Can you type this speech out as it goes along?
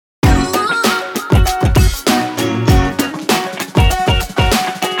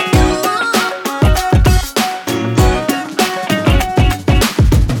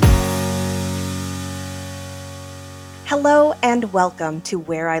Hello and welcome to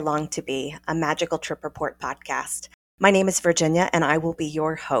Where I Long to Be, a Magical Trip Report podcast. My name is Virginia and I will be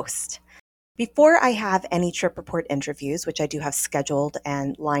your host. Before I have any trip report interviews, which I do have scheduled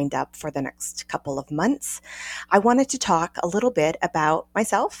and lined up for the next couple of months, I wanted to talk a little bit about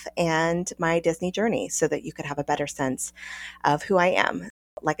myself and my Disney journey so that you could have a better sense of who I am.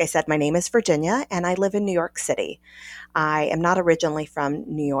 Like I said, my name is Virginia and I live in New York City. I am not originally from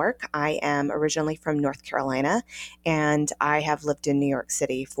New York. I am originally from North Carolina, and I have lived in New York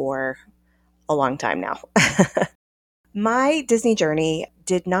City for a long time now. My Disney journey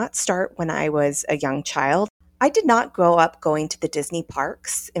did not start when I was a young child. I did not grow up going to the Disney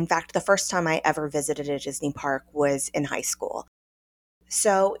parks. In fact, the first time I ever visited a Disney park was in high school.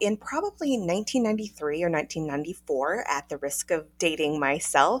 So in probably 1993 or 1994, at the risk of dating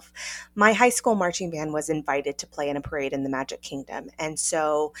myself, my high school marching band was invited to play in a parade in the Magic Kingdom. And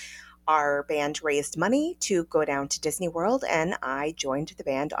so our band raised money to go down to Disney World, and I joined the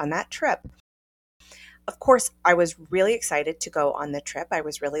band on that trip. Of course, I was really excited to go on the trip. I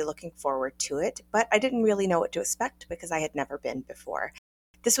was really looking forward to it, but I didn't really know what to expect because I had never been before.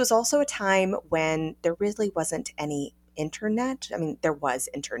 This was also a time when there really wasn't any internet. I mean, there was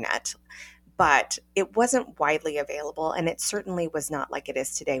internet, but it wasn't widely available, and it certainly was not like it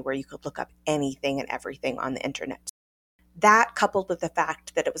is today where you could look up anything and everything on the internet. That, coupled with the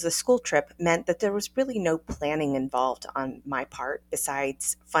fact that it was a school trip, meant that there was really no planning involved on my part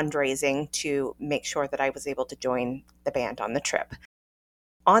besides fundraising to make sure that I was able to join the band on the trip.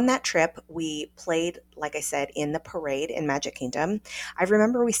 On that trip, we played, like I said, in the parade in Magic Kingdom. I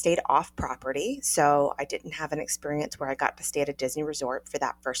remember we stayed off property, so I didn't have an experience where I got to stay at a Disney resort for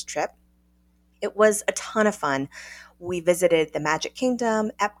that first trip. It was a ton of fun. We visited the Magic Kingdom,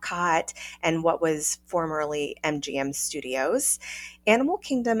 Epcot, and what was formerly MGM Studios. Animal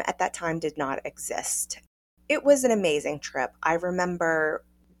Kingdom at that time did not exist. It was an amazing trip. I remember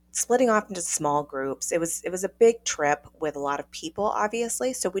splitting off into small groups. It was a big trip with a lot of people,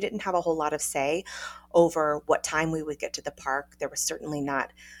 obviously, so we didn't have a whole lot of say over what time we would get to the park. There was certainly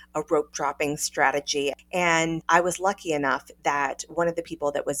not a rope dropping strategy. And I was lucky enough that one of the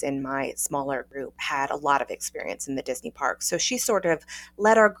people that was in my smaller group had a lot of experience in the Disney park. So she sort of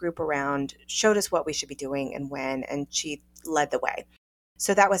led our group around, showed us what we should be doing and when, and she led the way.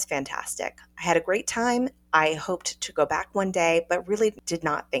 So that was fantastic. I had a great time. I hoped to go back one day, but really did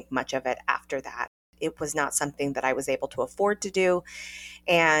not think much of it after that. It was not something that I was able to afford to do.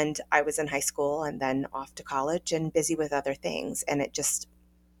 And I was in high school and then off to college and busy with other things. And it just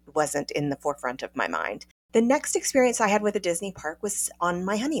wasn't in the forefront of my mind. The next experience I had with a Disney park was on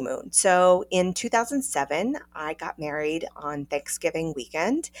my honeymoon. So in 2007, I got married on Thanksgiving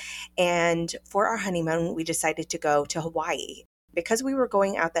weekend. And for our honeymoon, we decided to go to Hawaii. Because we were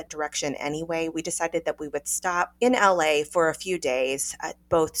going out that direction anyway, we decided that we would stop in LA for a few days,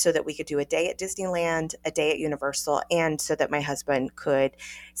 both so that we could do a day at Disneyland, a day at Universal, and so that my husband could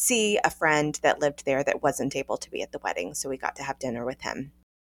see a friend that lived there that wasn't able to be at the wedding. So we got to have dinner with him.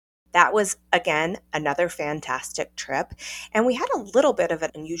 That was, again, another fantastic trip. And we had a little bit of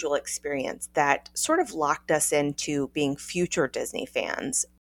an unusual experience that sort of locked us into being future Disney fans.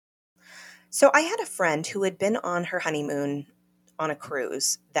 So I had a friend who had been on her honeymoon on a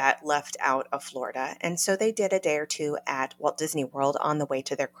cruise that left out of Florida. And so they did a day or two at Walt Disney World on the way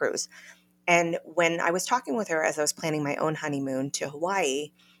to their cruise. And when I was talking with her as I was planning my own honeymoon to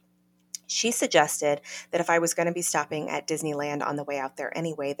Hawaii, she suggested that if I was going to be stopping at Disneyland on the way out there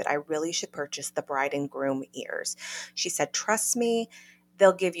anyway, that I really should purchase the bride and groom ears. She said, trust me,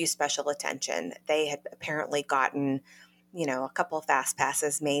 they'll give you special attention. They had apparently gotten a couple of fast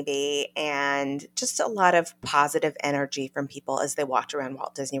passes maybe, and just a lot of positive energy from people as they walked around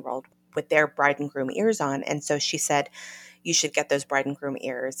Walt Disney World with their bride and groom ears on. And so she said, you should get those bride and groom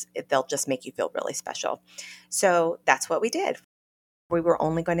ears. They'll just make you feel really special. So that's what we did. We were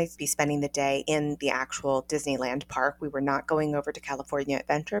only going to be spending the day in the actual Disneyland park. We were not going over to California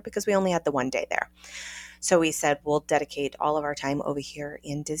Adventure because we only had the one day there. So we said, we'll dedicate all of our time over here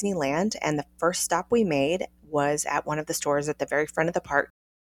in Disneyland. And the first stop we made was at one of the stores at the very front of the park.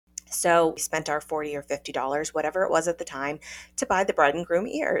 So we spent our $40 or $50, whatever it was at the time, to buy the bride and groom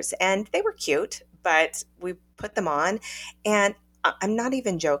ears. And they were cute, but we put them on. And I'm not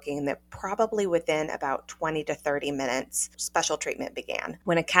even joking that probably within about 20 to 30 minutes, special treatment began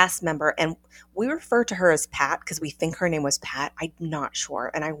when a cast member, and we refer to her as Pat because we think her name was Pat. I'm not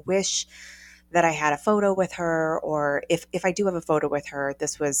sure. And I wish that I had a photo with her, or if I do have a photo with her,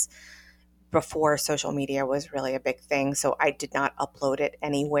 this was before social media was really a big thing. So I did not upload it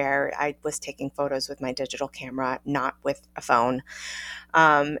anywhere. I was taking photos with my digital camera, not with a phone.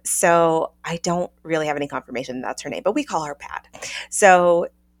 So I don't really have any confirmation that's her name, but we call her Pat. So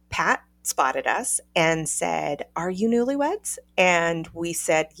Pat spotted us and said, "Are you newlyweds?" And we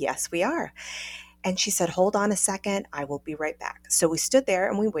said, "Yes, we are." And she said, "Hold on a second, I will be right back." So we stood there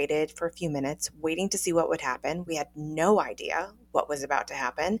and we waited for a few minutes, waiting to see what would happen. We had no idea what was about to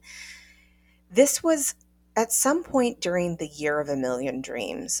happen. This was at some point during the Year of a Million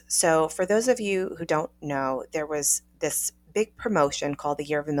Dreams. So, for those of you who don't know, there was this big promotion called the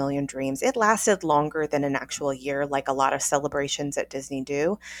Year of a Million Dreams. It lasted longer than an actual year, like a lot of celebrations at Disney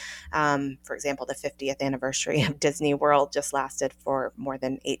do. For example, the 50th anniversary of Disney World just lasted for more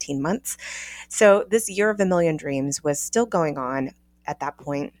than 18 months. So, this Year of a Million Dreams was still going on at that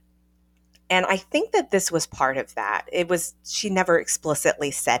point. And I think that this was part of that. She never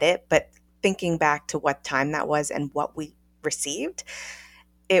explicitly said it, but thinking back to what time that was and what we received,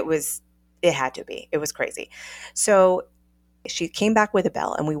 it had to be. It was crazy. So she came back with a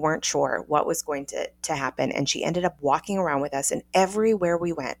bell and we weren't sure what was going to happen. And she ended up walking around with us, and everywhere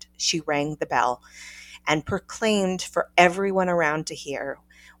we went, she rang the bell and proclaimed for everyone around to hear,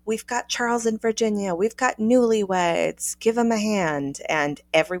 "We've got Charles and Virginia. We've got newlyweds. Give them a hand." And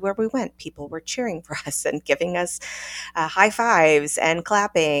everywhere we went, people were cheering for us and giving us high fives and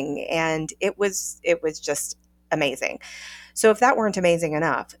clapping. And it was just amazing. So if that weren't amazing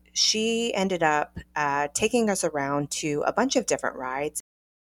enough, she ended up taking us around to a bunch of different rides.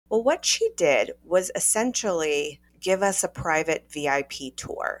 Well, what she did was essentially give us a private VIP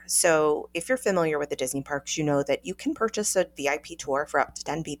tour. So, if you're familiar with the Disney parks, you know that you can purchase a VIP tour for up to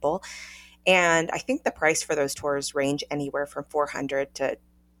 10 people. And I think the price for those tours range anywhere from $400 to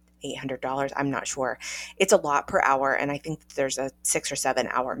 $800. I'm not sure. It's a lot per hour, and I think there's a 6 or 7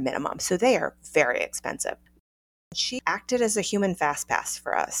 hour minimum. So, they are very expensive. She acted as a human fast pass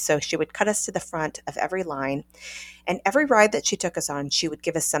for us. So she would cut us to the front of every line, and every ride that she took us on, she would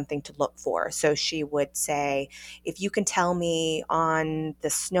give us something to look for. So she would say, "If you can tell me on the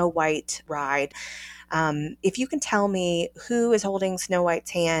Snow White ride, if you can tell me who is holding Snow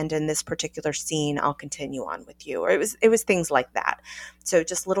White's hand in this particular scene, I'll continue on with you." Or it was things like that. So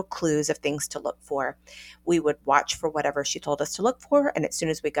just little clues of things to look for. We would watch for whatever she told us to look for, and as soon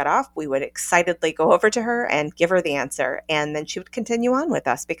as we got off, we would excitedly go over to her and give her the answer, and then she would continue on with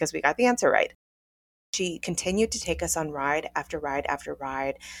us because we got the answer right. She continued to take us on ride after ride after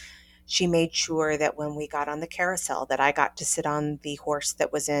ride. She made sure that when we got on the carousel that I got to sit on the horse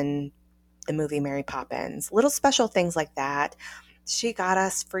that was in the movie Mary Poppins. Little special things like that. She got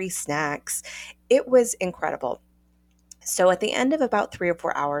us free snacks. It was incredible. So at the end of about 3 or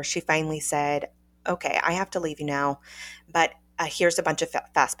 4 hours, she finally said, "Okay, I have to leave you now, but here's a bunch of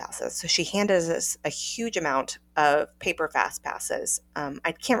fast passes." So she handed us a huge amount of paper fast passes.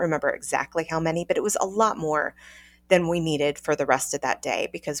 I can't remember exactly how many, but it was a lot more than we needed for the rest of that day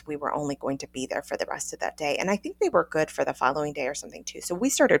because we were only going to be there for the rest of that day. And I think they were good for the following day or something too. So we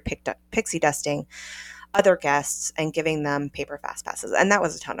started pixie dusting other guests and giving them paper fast passes. And that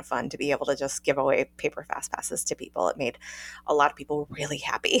was a ton of fun to be able to just give away paper fast passes to people. It made a lot of people really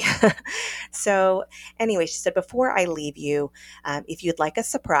happy. So anyway, she said, "Before I leave you, if you'd like a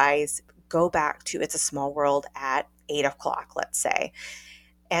surprise, go back to It's a Small World at 8 o'clock, let's say."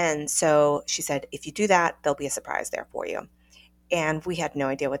 And so she said, "If you do that, there'll be a surprise there for you." And we had no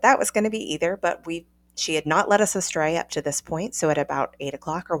idea what that was going to be either, but she had not led us astray up to this point. So at about 8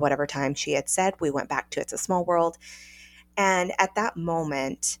 o'clock or whatever time she had said, we went back to It's a Small World. And at that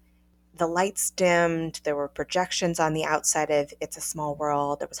moment, the lights dimmed. There were projections on the outside of It's a Small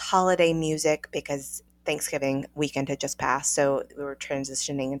World. There was holiday music because Thanksgiving weekend had just passed. So we were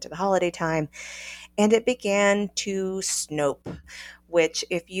transitioning into the holiday time. And it began to snope, which,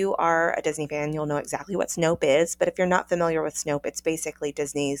 if you are a Disney fan, you'll know exactly what Snope is. But if you're not familiar with Snope, it's basically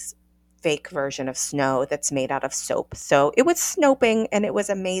Disney's fake version of snow that's made out of soap. So it was snoping and it was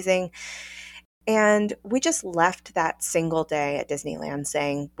amazing. And we just left that single day at Disneyland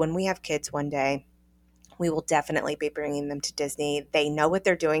saying, when we have kids one day, we will definitely be bringing them to Disney. They know what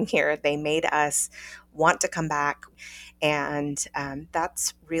they're doing here. They made us want to come back. And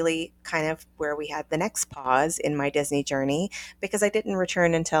that's really kind of where we had the next pause in my Disney journey because I didn't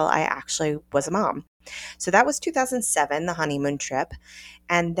return until I actually was a mom. So that was 2007, the honeymoon trip.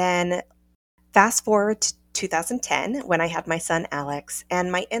 And then fast forward to 2010 when I had my son Alex,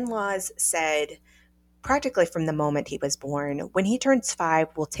 and my in-laws said, practically from the moment he was born, "When he turns 5,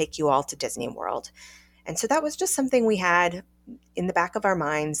 we'll take you all to Disney World." And so that was just something we had in the back of our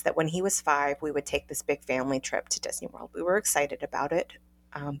minds, that when he was 5, we would take this big family trip to Disney World. We were excited about it.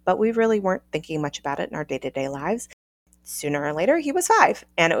 but we really weren't thinking much about it in our day-to-day lives. Sooner or later, he was 5,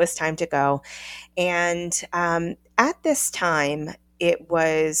 and it was time to go. And at this time, it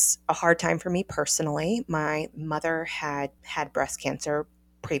was a hard time for me personally. My mother had had breast cancer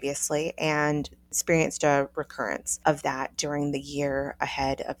previously and experienced a recurrence of that during the year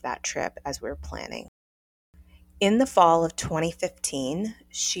ahead of that trip as we were planning. In the fall of 2015,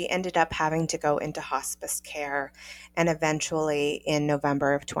 she ended up having to go into hospice care, and eventually in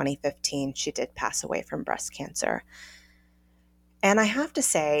November of 2015, she did pass away from breast cancer. And I have to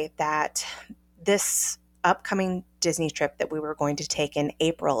say that this upcoming Disney trip that we were going to take in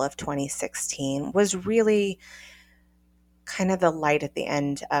April of 2016 was really kind of the light at the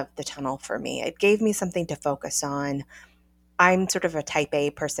end of the tunnel for me. It gave me something to focus on. I'm sort of a type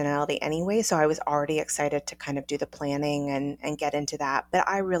A personality anyway, so I was already excited to kind of do the planning and get into that. But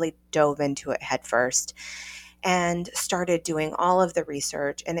I really dove into it headfirst and started doing all of the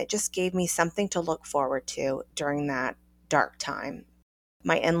research, and it just gave me something to look forward to during that dark time.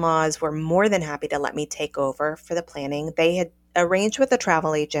 My in-laws were more than happy to let me take over for the planning. They had arranged with a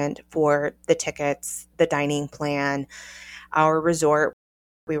travel agent for the tickets, the dining plan, our resort.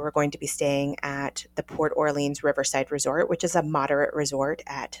 We were going to be staying at the Port Orleans Riverside Resort, which is a moderate resort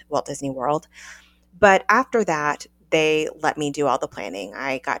at Walt Disney World. But after that, they let me do all the planning.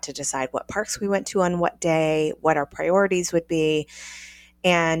 I got to decide what parks we went to on what day, what our priorities would be,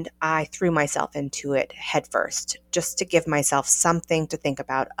 and I threw myself into it headfirst, just to give myself something to think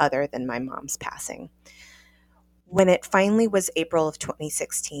about other than my mom's passing. When it finally was April of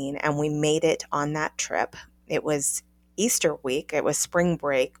 2016 and we made it on that trip, it was Easter week. It was spring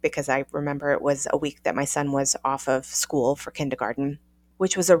break because I remember it was a week that my son was off of school for kindergarten,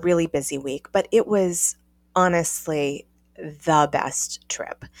 which was a really busy week, but it was honestly the best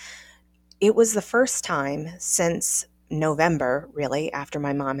trip. It was the first time since November, really, after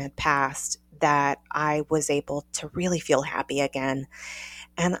my mom had passed, that I was able to really feel happy again.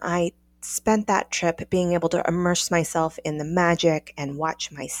 And I spent that trip being able to immerse myself in the magic and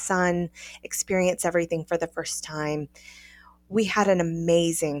watch my son experience everything for the first time. We had an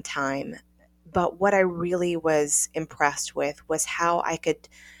amazing time. But what I really was impressed with was how I could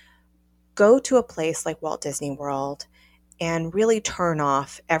go to a place like Walt Disney World and really turn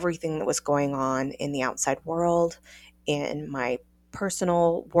off everything that was going on in the outside world, in my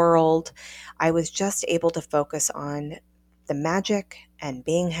personal world. I was just able to focus on the magic and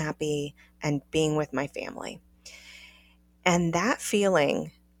being happy and being with my family. And that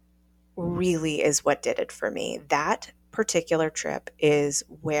feeling really is what did it for me. That particular trip is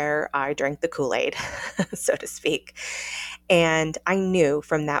where I drank the Kool-Aid, so to speak. And I knew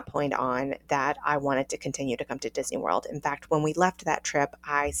from that point on that I wanted to continue to come to Disney World. In fact, when we left that trip,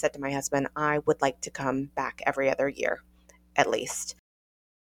 I said to my husband, I would like to come back every other year, at least.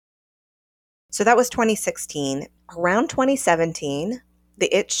 So that was 2016. Around 2017,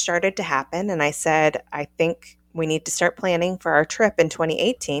 the itch started to happen, and I said, I think we need to start planning for our trip in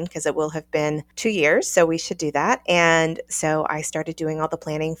 2018 because it will have been 2 years, so we should do that. And so I started doing all the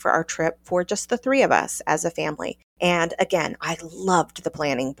planning for our trip for just the 3 of us as a family. And again, I loved the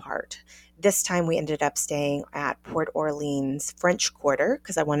planning part. This time we ended up staying at Port Orleans French Quarter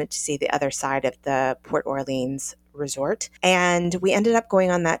because I wanted to see the other side of the Port Orleans resort. And we ended up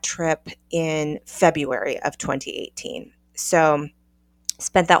going on that trip in February of 2018. So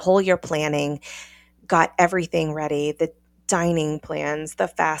spent that whole year planning, got everything ready, the dining plans, the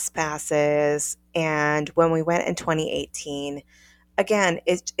fast passes. And when we went in 2018, again,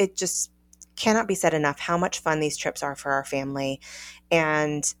 it just cannot be said enough how much fun these trips are for our family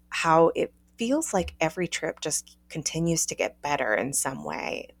and how it feels like every trip just continues to get better in some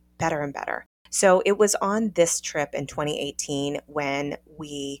way, better and better. So it was on this trip in 2018 when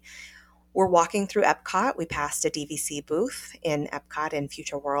we were walking through Epcot. We passed a DVC booth in Epcot in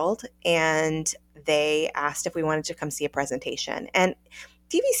Future World, and they asked if we wanted to come see a presentation. And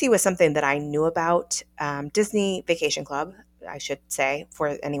DVC was something that I knew about. Disney Vacation Club, I should say,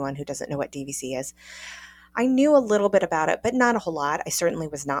 for anyone who doesn't know what DVC is. I knew a little bit about it, but not a whole lot. I certainly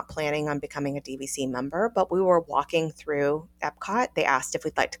was not planning on becoming a DVC member, but we were walking through Epcot. They asked if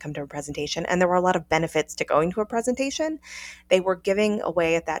we'd like to come to a presentation, and there were a lot of benefits to going to a presentation. They were giving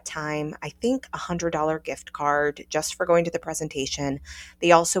away at that time, I think, a $100 gift card just for going to the presentation.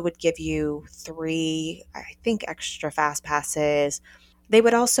 They also would give you 3, I think, extra fast passes. They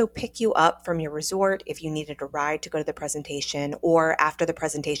would also pick you up from your resort if you needed a ride to go to the presentation, or after the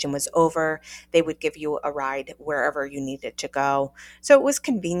presentation was over, they would give you a ride wherever you needed to go. So it was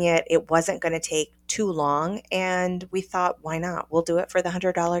convenient. It wasn't going to take too long, and we thought, why not? We'll do it for the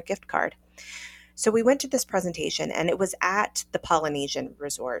 $100 gift card. So we went to this presentation, and it was at the Polynesian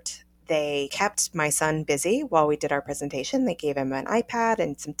Resort. They kept my son busy while we did our presentation. They gave him an iPad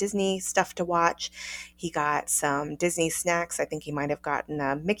and some Disney stuff to watch. He got some Disney snacks. I think he might have gotten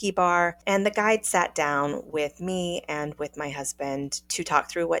a Mickey bar. And the guide sat down with me and with my husband to talk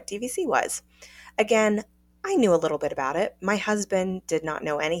through what DVC was. Again, I knew a little bit about it. My husband did not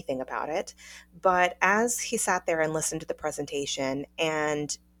know anything about it. But as he sat there and listened to the presentation,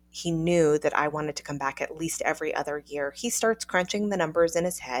 and he knew that I wanted to come back at least every other year, he starts crunching the numbers in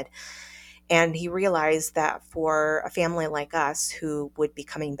his head. And he realized that for a family like us who would be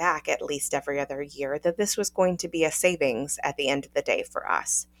coming back at least every other year, that this was going to be a savings at the end of the day for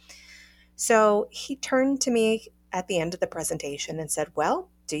us. So he turned to me at the end of the presentation and said, "Well,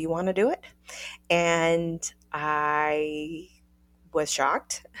 do you want to do it?" And I was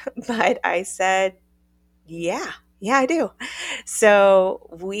shocked, but I said, yeah, I do. So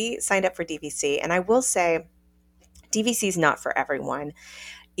we signed up for DVC. And I will say, DVC is not for everyone.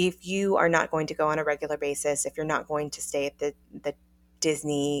 If you are not going to go on a regular basis, if you're not going to stay at the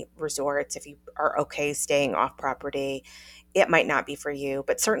Disney resorts, if you are okay staying off property, it might not be for you.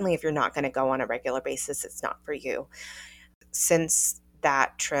 But certainly if you're not going to go on a regular basis, it's not for you. Since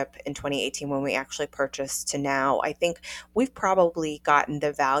that trip in 2018 when we actually purchased to now, I think we've probably gotten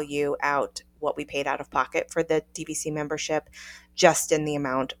the value out, what we paid out of pocket for the DVC membership, just in the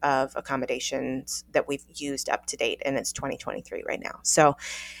amount of accommodations that we've used up to date, and it's 2023 right now. So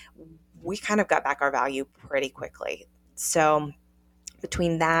we kind of got back our value pretty quickly. So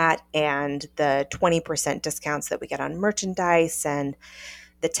between that and the 20% discounts that we get on merchandise and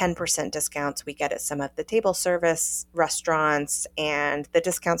the 10% discounts we get at some of the table service restaurants and the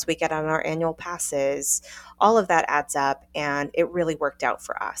discounts we get on our annual passes, all of that adds up, and it really worked out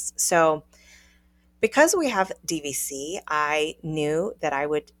for us. So because we have DVC, I knew that I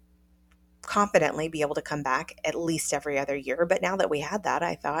would confidently be able to come back at least every other year. But now that we had that,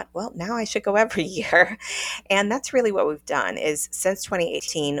 I thought, well, now I should go every year. And that's really what we've done. Is since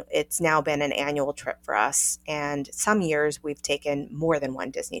 2018, it's now been an annual trip for us. And some years we've taken more than one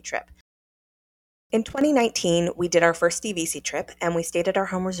Disney trip. In 2019, we did our first DVC trip, and we stayed at our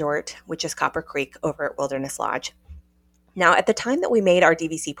home resort, which is Copper Creek over at Wilderness Lodge. Now, at the time that we made our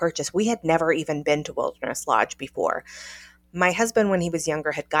DVC purchase, we had never even been to Wilderness Lodge before. My husband, when he was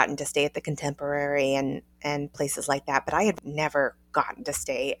younger, had gotten to stay at the Contemporary and places like that, but I had never gotten to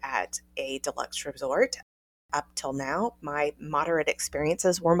stay at a deluxe resort. Up till now, my moderate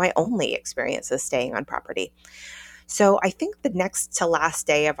experiences were my only experiences staying on property. So I think the next to last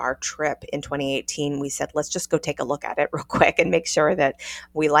day of our trip in 2018, we said, let's just go take a look at it real quick and make sure that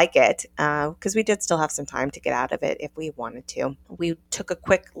we like it, because we did still have some time to get out of it if we wanted to. We took a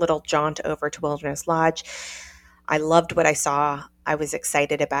quick little jaunt over to Wilderness Lodge. I loved what I saw. I was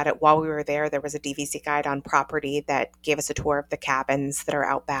excited about it. While we were there was a DVC guide on property that gave us a tour of the cabins that are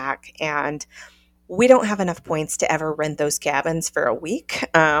out back. And we don't have enough points to ever rent those cabins for a week.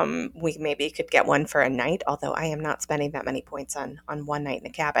 We maybe could get one for a night, although I am not spending that many points on one night in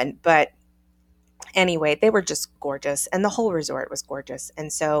a cabin. But anyway, they were just gorgeous, and the whole resort was gorgeous.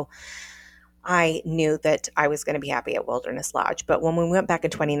 And so I knew that I was going to be happy at Wilderness Lodge. But when we went back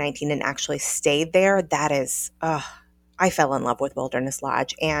in 2019 and actually stayed there, I fell in love with Wilderness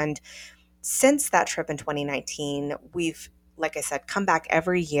Lodge. And since that trip in 2019, we've, like I said, come back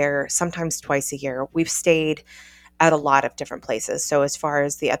every year, sometimes twice a year. We've stayed at a lot of different places. So as far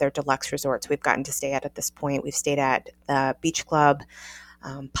as the other deluxe resorts we've gotten to stay at this point, we've stayed at the Beach Club,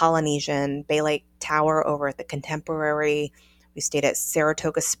 Polynesian, Bay Lake Tower over at the Contemporary. We stayed at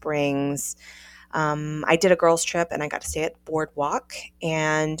Saratoga Springs. I did a girls' trip and I got to stay at Boardwalk.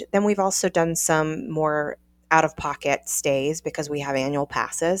 And then we've also done some more out-of-pocket stays because we have annual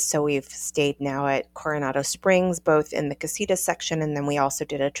passes. So we've stayed now at Coronado Springs, both in the Casitas section, and then we also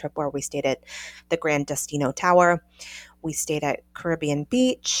did a trip where we stayed at the Grand Destino Tower. We stayed at Caribbean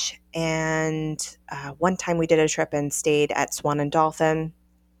Beach, and one time we did a trip and stayed at Swan and Dolphin.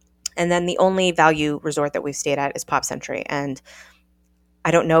 And then the only value resort that we've stayed at is Pop Century. And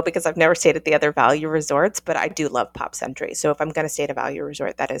I don't know because I've never stayed at the other value resorts, but I do love Pop Century. So if I'm going to stay at a value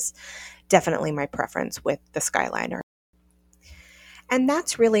resort, that is definitely my preference with the Skyliner. And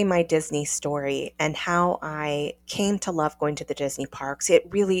that's really my Disney story and how I came to love going to the Disney parks. It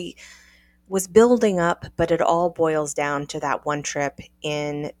really was building up, but it all boils down to that one trip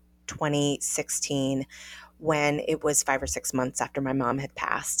in 2016 when it was 5 or 6 months after my mom had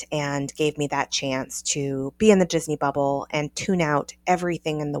passed, and gave me that chance to be in the Disney bubble and tune out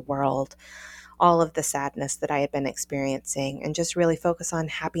everything in the world, all of the sadness that I had been experiencing, and just really focus on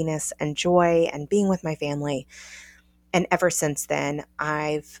happiness and joy and being with my family. And ever since then,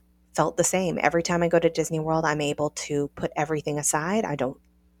 I've felt the same. Every time I go to Disney World, I'm able to put everything aside. I don't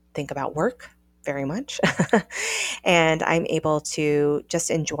think about work very much. And I'm able to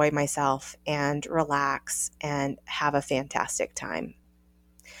just enjoy myself and relax and have a fantastic time.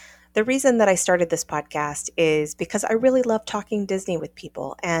 The reason that I started this podcast is because I really love talking Disney with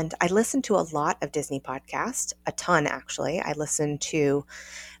people. And I listen to a lot of Disney podcasts, a ton actually. I listen to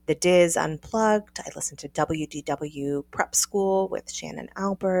The Diz Unplugged. I listen to WDW Prep School with Shannon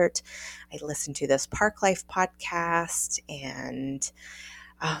Albert. I listen to this Park Life podcast and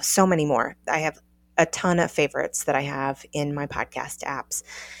so many more. I have a ton of favorites that I have in my podcast apps.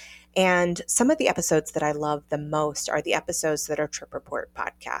 And some of the episodes that I love the most are the episodes that are Trip Report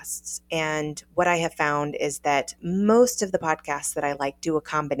podcasts. And what I have found is that most of the podcasts that I like do a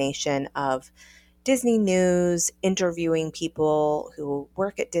combination of Disney news, interviewing people who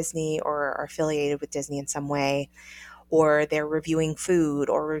work at Disney or are affiliated with Disney in some way, or they're reviewing food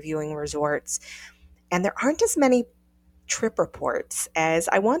or reviewing resorts. And there aren't as many trip reports as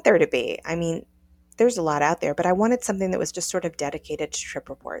I want there to be. I mean, there's a lot out there, but I wanted something that was just sort of dedicated to trip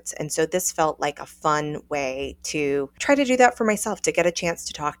reports. And so this felt like a fun way to try to do that for myself, to get a chance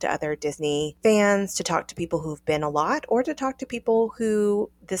to talk to other Disney fans, to talk to people who've been a lot, or to talk to people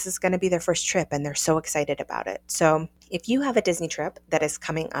who this is going to be their first trip and they're so excited about it. So if you have a Disney trip that is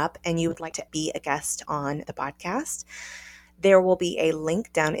coming up and you would like to be a guest on the podcast, there will be a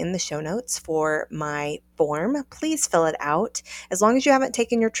link down in the show notes for my form. Please fill it out. As long as you haven't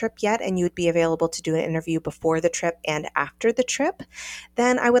taken your trip yet and you would be available to do an interview before the trip and after the trip,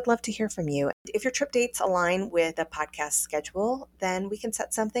 then I would love to hear from you. If your trip dates align with a podcast schedule, then we can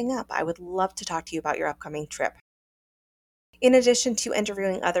set something up. I would love to talk to you about your upcoming trip. In addition to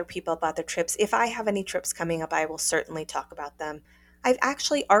interviewing other people about their trips, if I have any trips coming up, I will certainly talk about them. I've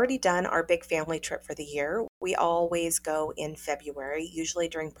actually already done our big family trip for the year. We always go in February, usually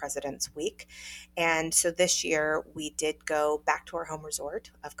during President's Week. And so this year we did go back to our home resort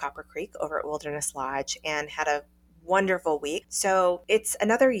of Copper Creek over at Wilderness Lodge and had a wonderful week. So it's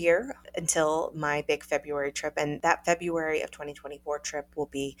another year until my big February trip. And that February of 2024 trip will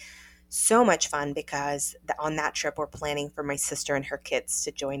be so much fun because on that trip we're planning for my sister and her kids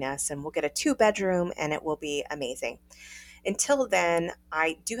to join us, and we'll get a 2-bedroom and it will be amazing. Until then,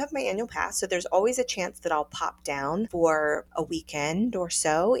 I do have my annual pass, so there's always a chance that I'll pop down for a weekend or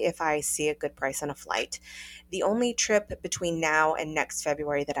so if I see a good price on a flight. The only trip between now and next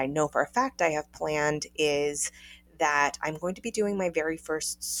February that I know for a fact I have planned is that I'm going to be doing my very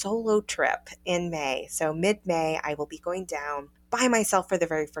first solo trip in May. So mid-May, I will be going down by myself for the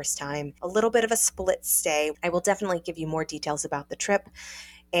very first time, a little bit of a split stay. I will definitely give you more details about the trip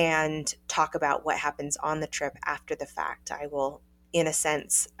and talk about what happens on the trip after the fact. I will, in a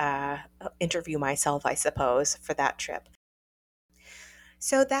sense, interview myself, I suppose, for that trip.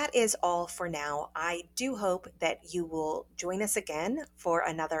 So that is all for now. I do hope that you will join us again for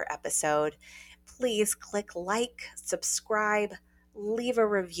another episode. Please click like, subscribe, leave a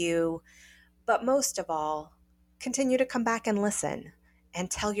review, but most of all, continue to come back and listen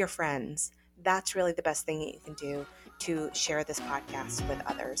and tell your friends. That's really the best thing that you can do to share this podcast with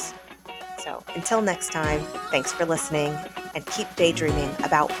others. So until next time, thanks for listening and keep daydreaming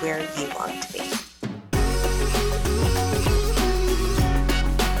about where you want to be.